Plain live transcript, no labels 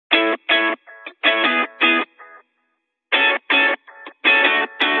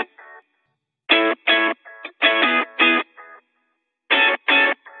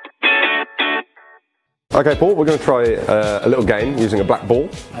Okay, Paul, we're going to try a little game using a black ball.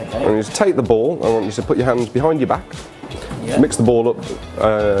 Okay. And you just take the ball, I want you to put your hands behind your back, mix the ball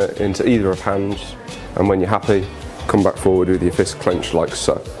up into either of hands, and when you're happy, come back forward with your fist clenched like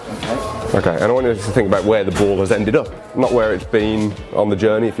so. Okay, and I want you to think about where the ball has ended up, not where it's been on the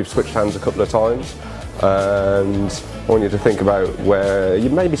journey if you've switched hands a couple of times. And I want you to think about where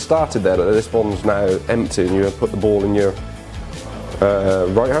you maybe started there, but this one's now empty and you put the ball in your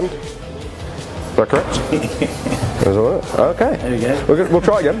right hand. Is that correct? Okay. There we go. We'll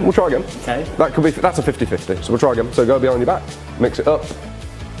try again. We'll try again. Okay. That's a 50-50. So we'll try again. So go behind your back, mix it up.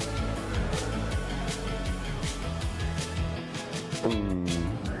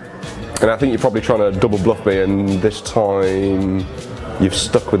 And I think you're probably trying to double bluff me, and this time you've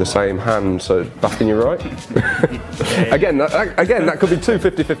stuck with the same hand, so back in your right. Again, that could be two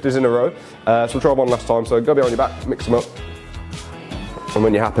 50-50s in a row. So we'll try one last time. So go behind your back, mix them up. And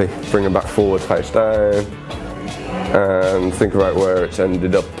when you're happy, bring them back forward, face down. And think about where it's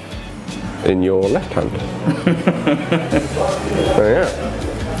ended up in your left hand. So yeah.